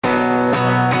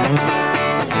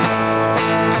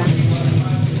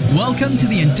Welcome to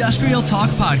the Industrial Talk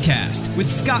Podcast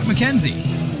with Scott McKenzie.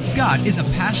 Scott is a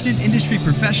passionate industry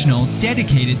professional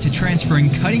dedicated to transferring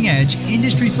cutting-edge,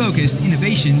 industry-focused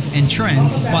innovations and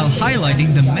trends while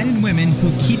highlighting the men and women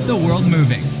who keep the world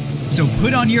moving. So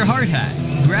put on your hard hat,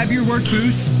 grab your work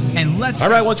boots, and let's All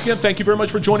right, once again, thank you very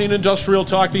much for joining Industrial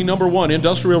Talk, the number one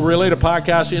industrial-related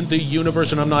podcast in the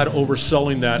universe, and I'm not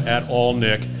overselling that at all,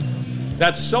 Nick.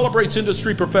 That celebrates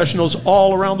industry professionals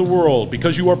all around the world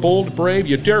because you are bold, brave,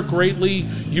 you dare greatly,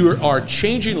 you are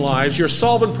changing lives, you're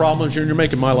solving problems, and you're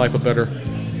making my life a better.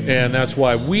 And that's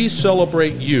why we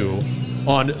celebrate you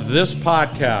on this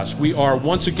podcast. We are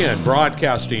once again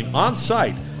broadcasting on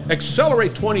site,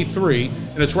 Accelerate 23,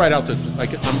 and it's right out to,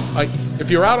 if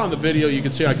you're out on the video, you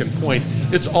can see I can point.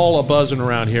 It's all a buzzing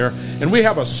around here. And we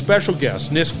have a special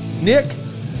guest, Nick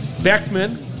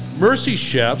Beckman, Mercy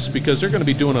Chefs, because they're going to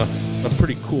be doing a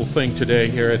pretty cool thing today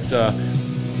here at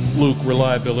Fluke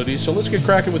Reliability. So let's get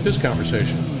cracking with this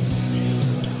conversation.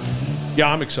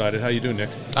 Yeah, I'm excited. How you doing, Nick?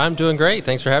 I'm doing great.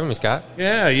 Thanks for having me, Scott.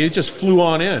 Yeah, you just flew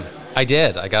on in. I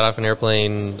did. I got off an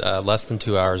airplane less than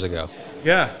 2 hours ago.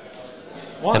 Yeah.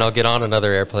 Why? And I'll get on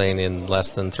another airplane in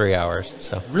less than 3 hours.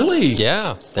 So really?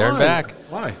 Yeah, there and back.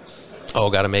 Why? Oh,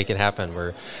 got to make it happen.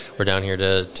 We're down here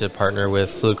to partner with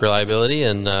Fluke Reliability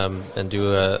and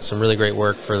do some really great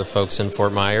work for the folks in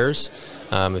Fort Myers.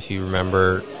 If you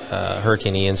remember,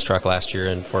 Hurricane Ian struck last year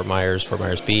in Fort Myers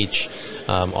Beach,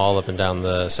 all up and down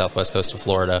the southwest coast of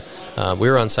Florida. We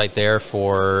were on site there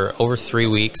for over 3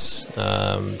 weeks,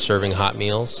 serving hot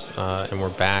meals, and we're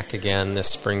back again this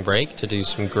spring break to do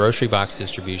some grocery box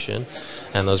distribution,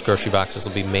 and those grocery boxes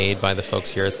will be made by the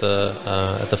folks here at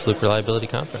the Fluke Reliability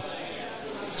Conference.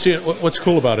 See, what's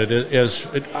cool about it is,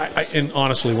 and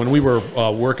honestly, when we were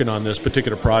working on this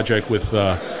particular project with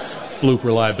Fluke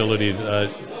Reliability,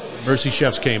 Mercy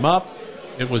Chefs came up.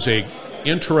 It was a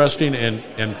interesting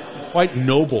and quite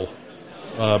noble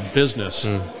business.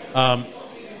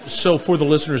 So for the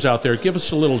listeners out there, give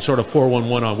us a little sort of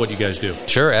 411 on what you guys do.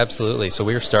 Sure, absolutely. So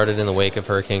we were started in the wake of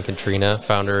Hurricane Katrina.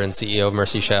 Founder and CEO of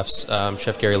Mercy Chefs,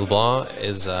 Chef Gary LeBlanc,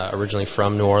 is originally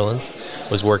from New Orleans,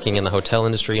 was working in the hotel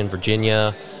industry in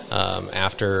Virginia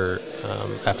after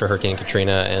Hurricane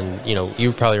Katrina. And, you know,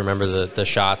 you probably remember the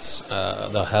shots,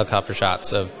 the helicopter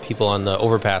shots of people on the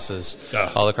overpasses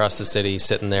all across the city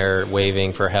sitting there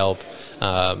waving for help.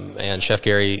 And Chef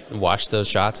Gary watched those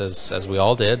shots, as we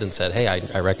all did, and said, hey,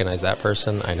 I recognize that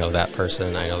person, I know that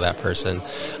person, I know that person,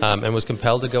 and was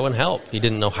compelled to go and help. He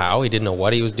didn't know how, he didn't know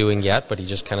what he was doing yet, but he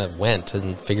just kind of went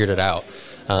and figured it out.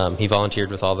 He volunteered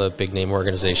with all the big name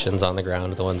organizations on the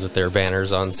ground, the ones with their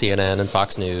banners on CNN and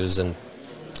Fox News, and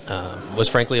was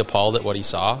frankly appalled at what he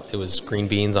saw. It was green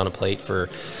beans on a plate for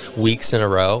weeks in a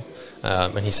row.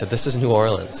 And he said, this is New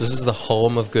Orleans. This is the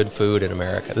home of good food in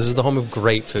America. This is the home of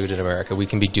great food in America. We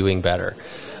can be doing better.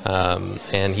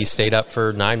 And he stayed up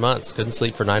for 9 months, couldn't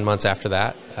sleep for 9 months after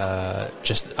that,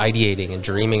 just ideating and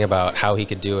dreaming about how he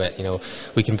could do it. You know,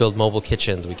 we can build mobile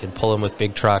kitchens, we can pull them with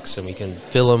big trucks, and we can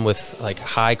fill them with like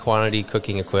high quantity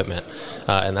cooking equipment.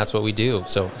 And that's what we do.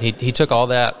 So he took all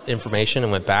that information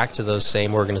and went back to those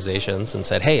same organizations and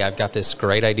said, hey, I've got this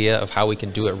great idea of how we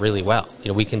can do it really well. You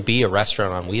know, we can be a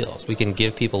restaurant on wheels. We can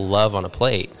give people love on a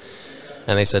plate.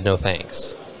 And they said, no,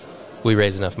 thanks. We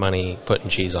raise enough money putting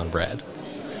cheese on bread.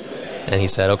 And he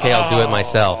said, okay, I'll do it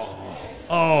myself.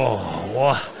 Oh,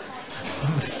 wow.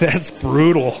 That's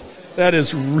brutal. That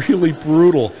is really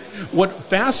brutal. What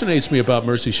fascinates me about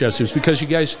Mercy Chefs is because you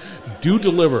guys do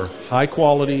deliver high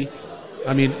quality.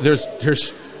 I mean, there's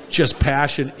just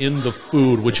passion in the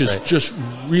food, which is just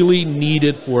really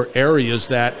needed for areas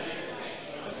that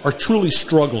are truly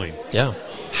struggling. Yeah.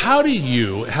 How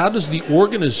does the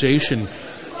organization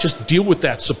just deal with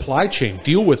that supply chain,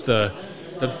 deal with the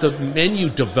menu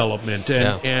development,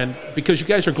 and because you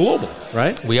guys are global,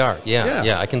 right? We are,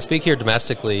 yeah. I can speak here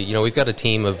domestically. You know, we've got a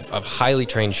team of highly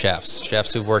trained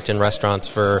chefs who've worked in restaurants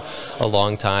for a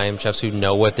long time, chefs who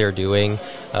know what they're doing,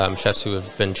 chefs who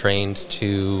have been trained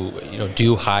to, you know,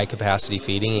 do high capacity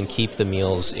feeding and keep the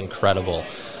meals incredible.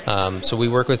 So we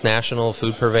work with national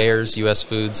food purveyors. U.S.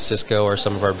 Foods, Cisco are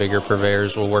some of our bigger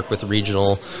purveyors. We'll work with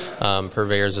regional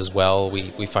purveyors as well.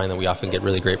 We find that we often get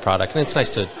really great product, and it's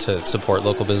nice to support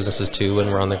local businesses too when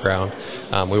we're on the ground.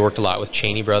 We worked a lot with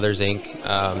Cheney Brothers, Inc.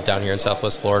 Down here in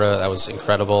Southwest Florida. That was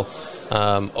incredible.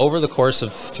 Over the course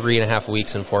of 3.5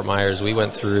 weeks in Fort Myers, we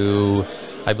went through,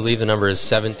 I believe the number is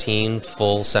 17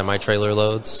 full semi-trailer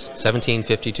loads, 17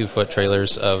 52-foot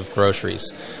trailers of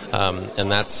groceries.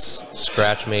 And that's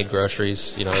scratch-made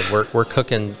groceries. You know, we're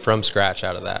cooking from scratch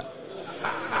out of that.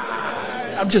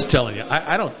 I'm just telling you,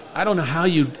 I don't know how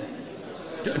do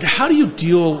you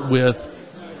deal with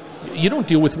you don't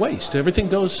deal with waste. Everything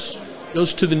goes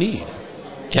to the need,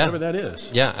 Yeah. whatever that is.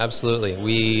 Yeah,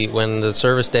 absolutely. When the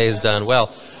service day is done,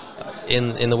 well,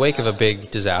 in the wake of a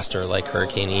big disaster like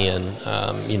Hurricane Ian,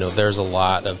 there's a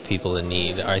lot of people in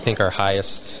need. I think our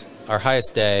highest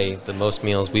day, the most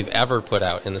meals we've ever put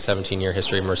out in the 17-year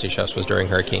history of Mercy Chefs was during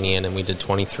Hurricane Ian, and we did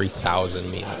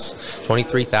 23,000 meals.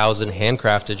 23,000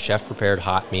 handcrafted, chef-prepared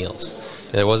hot meals.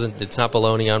 It's not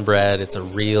bologna on bread, it's a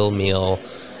real meal,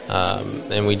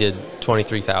 and we did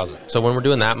 23,000. So when we're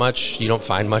doing that much, you don't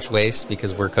find much waste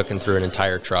because we're cooking through an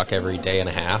entire truck every day and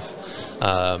a half.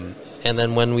 And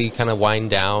then when we kind of wind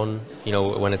down,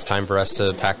 when it's time for us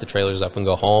to pack the trailers up and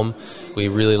go home, we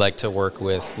really like to work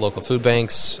with local food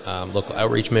banks, local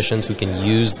outreach missions who can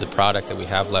use the product that we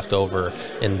have left over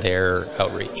in their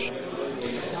outreach.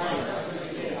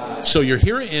 So you're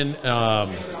here in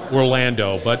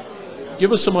Orlando, but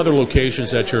give us some other locations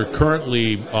that you're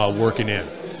currently working in.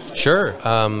 Sure.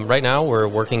 Right now we're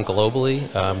working globally.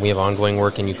 We have ongoing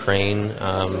work in Ukraine.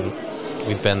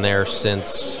 We've been there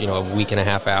since, a week and a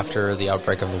half after the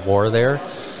outbreak of the war there.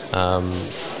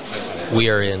 We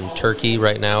are in Turkey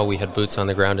right now. We had boots on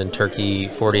the ground in Turkey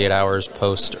 48 hours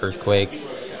post-earthquake.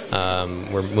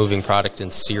 We're moving product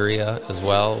in Syria as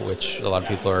well, which a lot of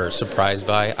people are surprised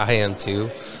by. I am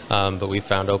too. But we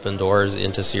found open doors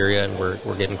into Syria, and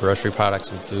we're getting grocery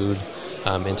products and food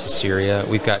into Syria.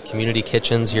 We've got community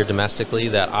kitchens here domestically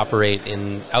that operate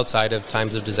outside of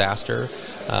times of disaster,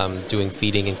 doing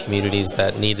feeding in communities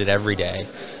that need it every day.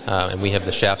 And we have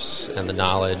the chefs and the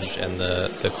knowledge and the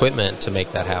equipment to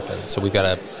make that happen. So we've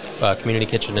got a community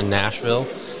kitchen in Nashville,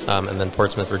 and then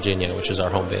Portsmouth, Virginia, which is our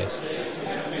home base.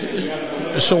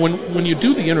 So when you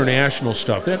do the international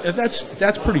stuff,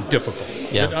 that's pretty difficult.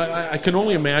 Yeah. I can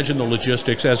only imagine the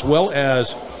logistics, as well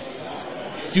as,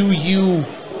 do you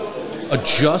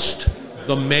adjust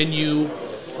the menu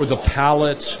for the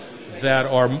pallets that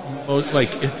are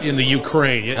like in the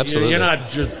Ukraine? Absolutely. You're not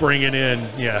just bringing in,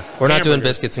 We're not doing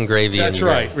biscuits and gravy. That's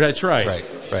right. That's right.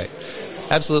 Right.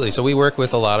 Absolutely. So we work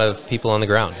with a lot of people on the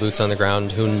ground, boots on the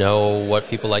ground, who know what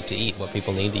people like to eat, what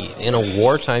people need to eat. In a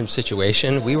wartime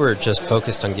situation, we were just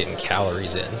focused on getting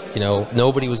calories in.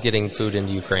 Nobody was getting food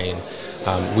into Ukraine.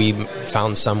 We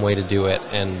found some way to do it,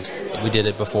 and we did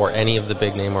it before any of the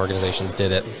big name organizations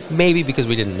did it. Maybe because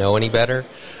we didn't know any better,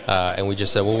 and we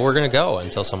just said, well, we're going to go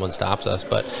until someone stops us.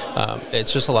 But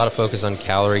it's just a lot of focus on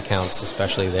calorie counts,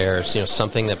 especially there.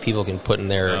 Something that people can put in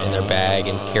their bag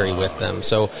and carry with them.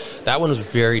 So that one was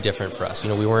very different for us.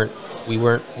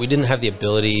 We didn't have the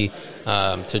ability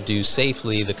to do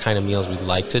safely the kind of meals we'd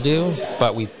like to do,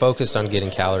 but we focused on getting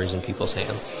calories in people's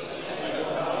hands.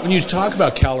 When you talk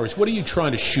about calories, what are you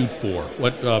trying to shoot for?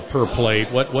 What per plate?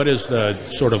 What is the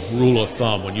sort of rule of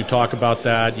thumb when you talk about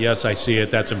that? Yes, I see it.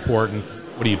 That's important.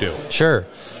 What do you do? Sure.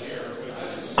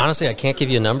 Honestly, I can't give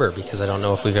you a number because I don't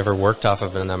know if we've ever worked off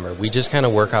of a number. We just kind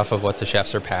of work off of what the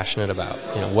chefs are passionate about.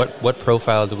 What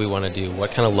profile do we want to do?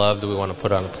 What kind of love do we want to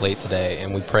put on a plate today?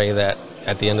 And we pray that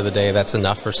at the end of the day, that's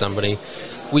enough for somebody.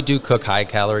 We do cook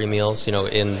high-calorie meals.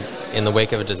 In the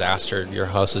wake of a disaster, your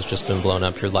house has just been blown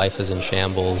up. Your life is in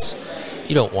shambles.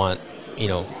 You don't want,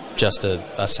 just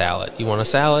a salad. You want a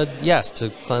salad? Yes, to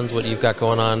cleanse what you've got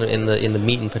going on in the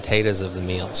meat and potatoes of the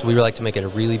meal. So we like to make it a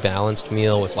really balanced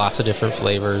meal with lots of different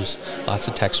flavors, lots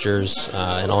of textures,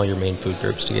 and all your main food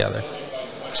groups together.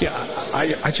 See,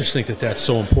 I just think that's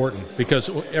so important, because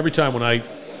every time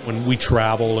when we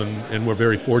travel, and we're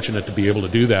very fortunate to be able to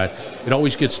do that, it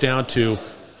always gets down to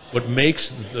what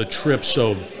makes the trip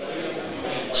so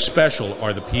special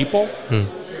are the people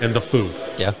and the food.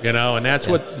 Yeah. And that's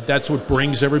what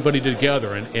brings everybody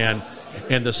together,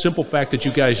 and the simple fact that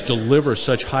you guys deliver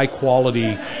such high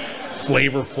quality,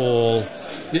 flavorful,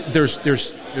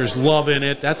 there's love in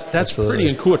it. That's Absolutely.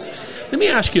 pretty cool. Let me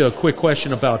ask you a quick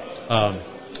question about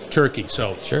Turkey.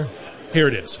 So Sure. Here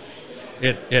it is.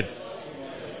 It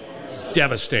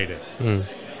devastated.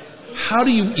 How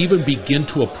do you even begin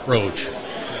to approach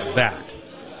that?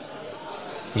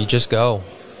 You just go.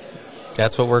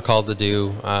 That's what we're called to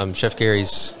do. Chef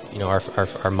Gary's,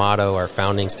 our motto, our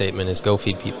founding statement is go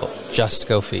feed people. Just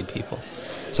go feed people.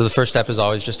 So the first step is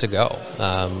always just to go.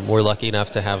 We're lucky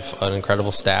enough to have an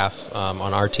incredible staff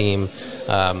on our team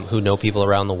who know people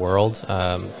around the world.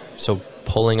 So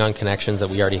pulling on connections that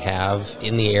we already have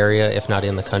in the area, if not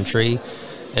in the country,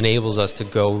 enables us to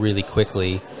go really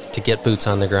quickly, to get boots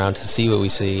on the ground, to see what we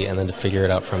see, and then to figure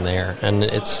it out from there. And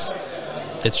it's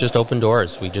just open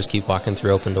doors. We just keep walking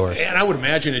through open doors. And I would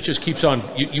imagine it just keeps on.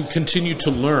 You continue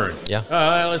to learn. Yeah.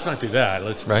 Let's not do that.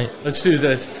 Let's do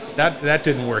this. That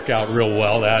didn't work out real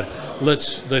well.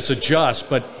 Let's adjust.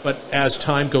 But as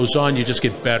time goes on, you just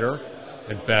get better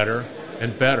and better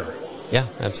and better. Yeah,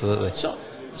 absolutely.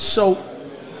 So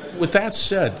with that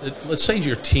said, let's say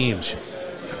your teams,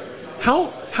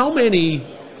 how many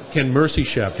can Mercy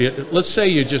Chef, let's say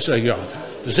you just say,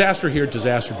 disaster here,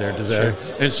 disaster there, disaster.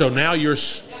 Sure. And so now you're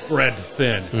spread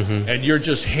thin, and you're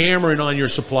just hammering on your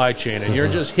supply chain, and you're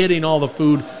just hitting all the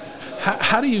food.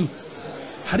 How do you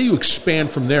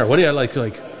expand from there? What do you like?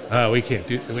 We can't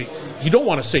do. You don't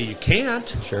want to say you can't.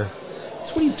 Sure.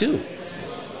 So what do you do?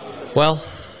 Well,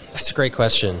 that's a great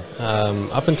question.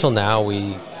 Up until now,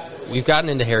 we've gotten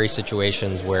into hairy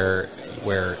situations where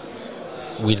we're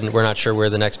not sure where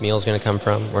the next meal is going to come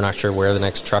from. We're not sure where the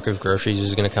next truck of groceries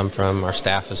is going to come from. Our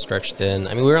staff is stretched thin.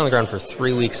 I mean, we were on the ground for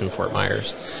 3 weeks in Fort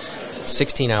Myers.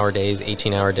 16-hour days,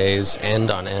 18-hour days,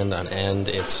 end on end on end.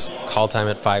 It's call time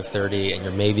at 5:30, and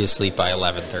you're maybe asleep by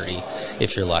 11:30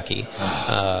 if you're lucky.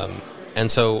 And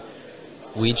so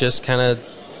we just kind of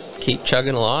keep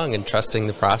chugging along and trusting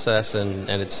the process, and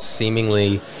it's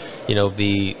seemingly,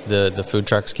 the food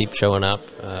trucks keep showing up,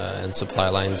 and supply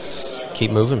lines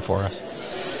keep moving for us.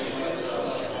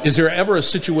 Is there ever a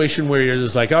situation where you're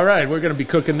just like, all right, we're going to be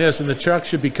cooking this, and the truck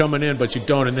should be coming in, but you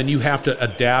don't, and then you have to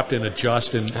adapt and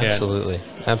adjust? Absolutely.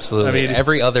 I mean,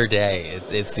 every other day,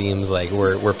 it seems like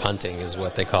we're punting, is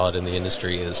what they call it in the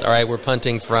industry. Is all right, we're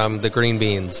punting from the green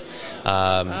beans.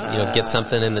 Get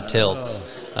something in the tilt.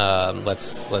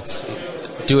 Let's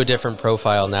do a different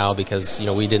profile now because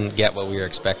we didn't get what we were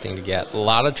expecting to get. A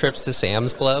lot of trips to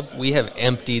Sam's Club. We have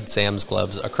emptied Sam's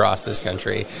Clubs across this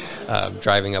country,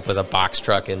 driving up with a box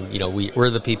truck, and we're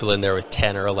the people in there with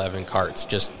 10 or 11 carts,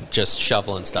 just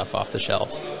shoveling stuff off the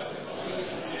shelves.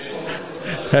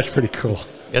 That's pretty cool.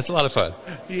 It's a lot of fun.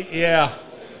 Yeah,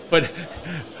 but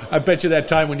I bet you that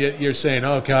time when you're saying,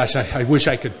 "Oh gosh, I wish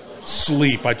I could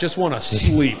sleep. I just want to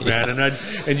sleep, man,"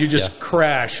 and you just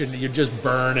crash and you just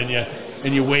burn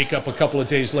and you wake up a couple of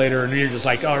days later and you're just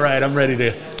like, all right, I'm ready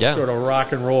to sort of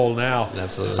rock and roll now.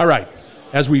 Absolutely. All right.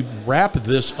 As we wrap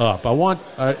this up,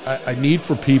 I need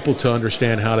for people to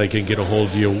understand how they can get a hold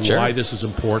of you, Sure. why this is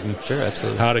important, Sure,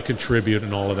 absolutely. how to contribute,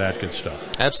 and all of that good stuff.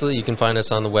 Absolutely. You can find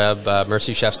us on the web.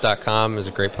 MercyChefs.com is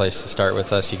a great place to start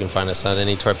with us. You can find us on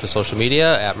any type of social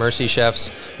media at Mercy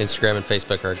Chefs. Instagram and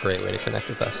Facebook are a great way to connect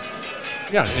with us.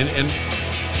 Yeah, and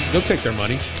they'll take their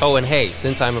money. Oh, and hey,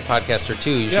 since I'm a podcaster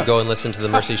too, you should go and listen to the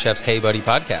Mercy Chefs Hey Buddy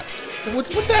podcast.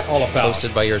 What's that all about?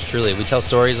 Hosted by yours truly. We tell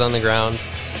stories on the ground,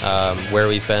 where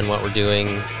we've been, what we're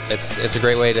doing. It's a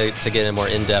great way to get a more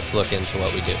in-depth look into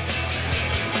what we do.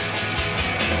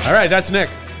 All right, that's Nick.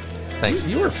 Thanks.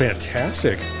 You were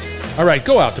fantastic. All right,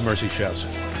 go out to Mercy Chefs.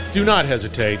 Do not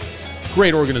hesitate.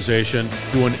 Great organization,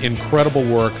 doing incredible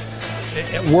work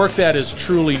that is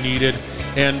truly needed,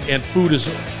 and food is.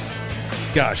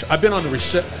 Gosh, I've been on the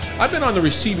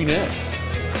receiving end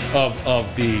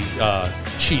of the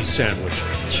cheese sandwich.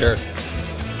 Sure.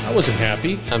 I wasn't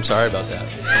happy. I'm sorry about that.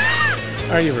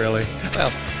 Are you really?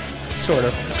 Well, sort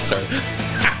of. sorry.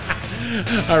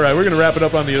 All right, we're going to wrap it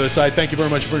up on the other side. Thank you very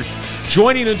much for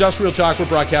joining Industrial Talk. We're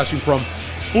broadcasting from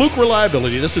Fluke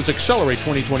Reliability. This is Accelerate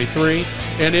 2023,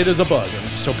 and it is a buzz. And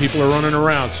so people are running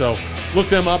around. So look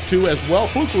them up too as well.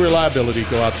 Fluke Reliability.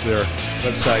 Go out to their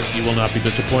website. You will not be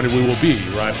disappointed. We will be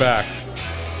right back.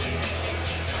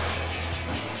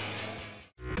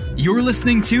 You're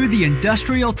listening to the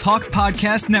Industrial Talk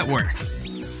Podcast Network.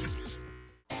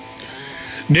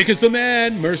 Nick is the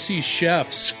man. Mercy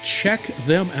Chefs. Check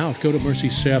them out. Go to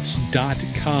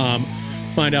mercychefs.com.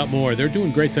 Find out more. They're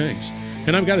doing great things.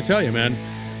 And I've got to tell you, man,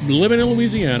 living in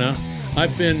Louisiana,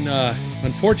 I've been,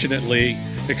 unfortunately,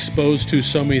 exposed to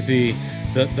some of the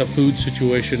food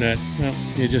situation that, well,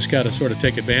 you just got to sort of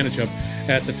take advantage of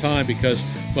at the time because,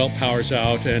 well, power's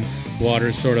out and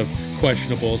water's sort of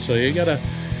questionable. So you got to,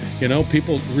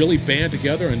 people really band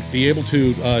together and be able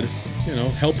to,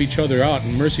 help each other out.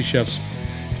 And Mercy Chefs,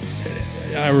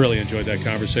 I really enjoyed that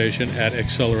conversation at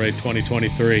Accelerate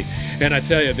 2023. And I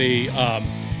tell you, the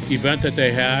event that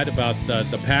they had about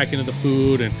the packing of the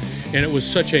food, and it was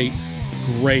such a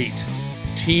great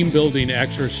team-building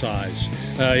exercise.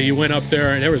 You went up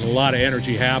there, and there was a lot of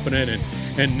energy happening,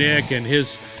 and Nick and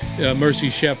his Mercy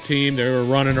Chef team, they were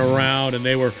running around, and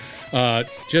they were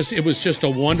it was just a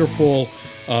wonderful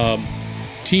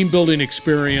team-building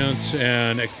experience,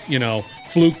 and,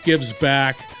 Fluke gives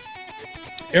back.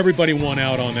 Everybody won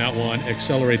out on that one,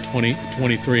 Accelerate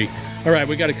 2023. All right,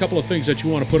 we got a couple of things that you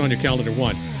want to put on your calendar.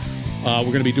 One, we're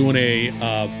going to be doing a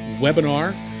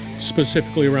webinar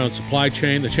specifically around supply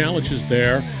chain, the challenges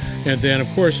there, and then, of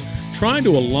course, trying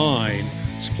to align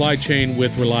supply chain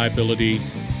with reliability.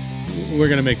 We're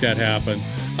going to make that happen.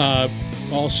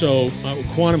 Also,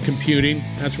 quantum computing,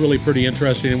 that's really pretty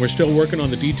interesting, and we're still working on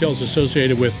the details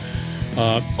associated with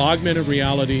augmented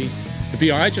reality,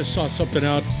 VR. I just saw something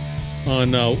out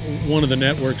on one of the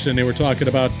networks, and they were talking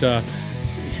about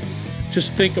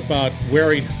just think about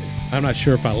wearing, I'm not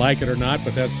sure if I like it or not,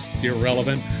 but that's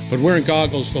irrelevant, but wearing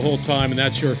goggles the whole time, and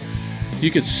that's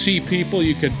you could see people,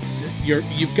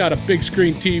 you've got a big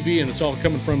screen TV, and it's all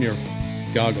coming from your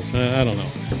goggles. I don't know.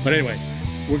 But anyway,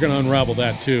 we're going to unravel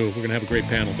that too. We're going to have a great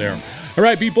panel there. All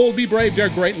right, be bold, be brave, dare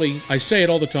greatly. I say it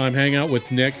all the time. Hang out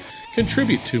with Nick.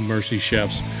 Contribute to Mercy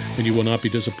Chefs, and you will not be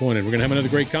disappointed. We're going to have another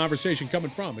great conversation coming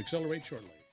from Accelerate shortly.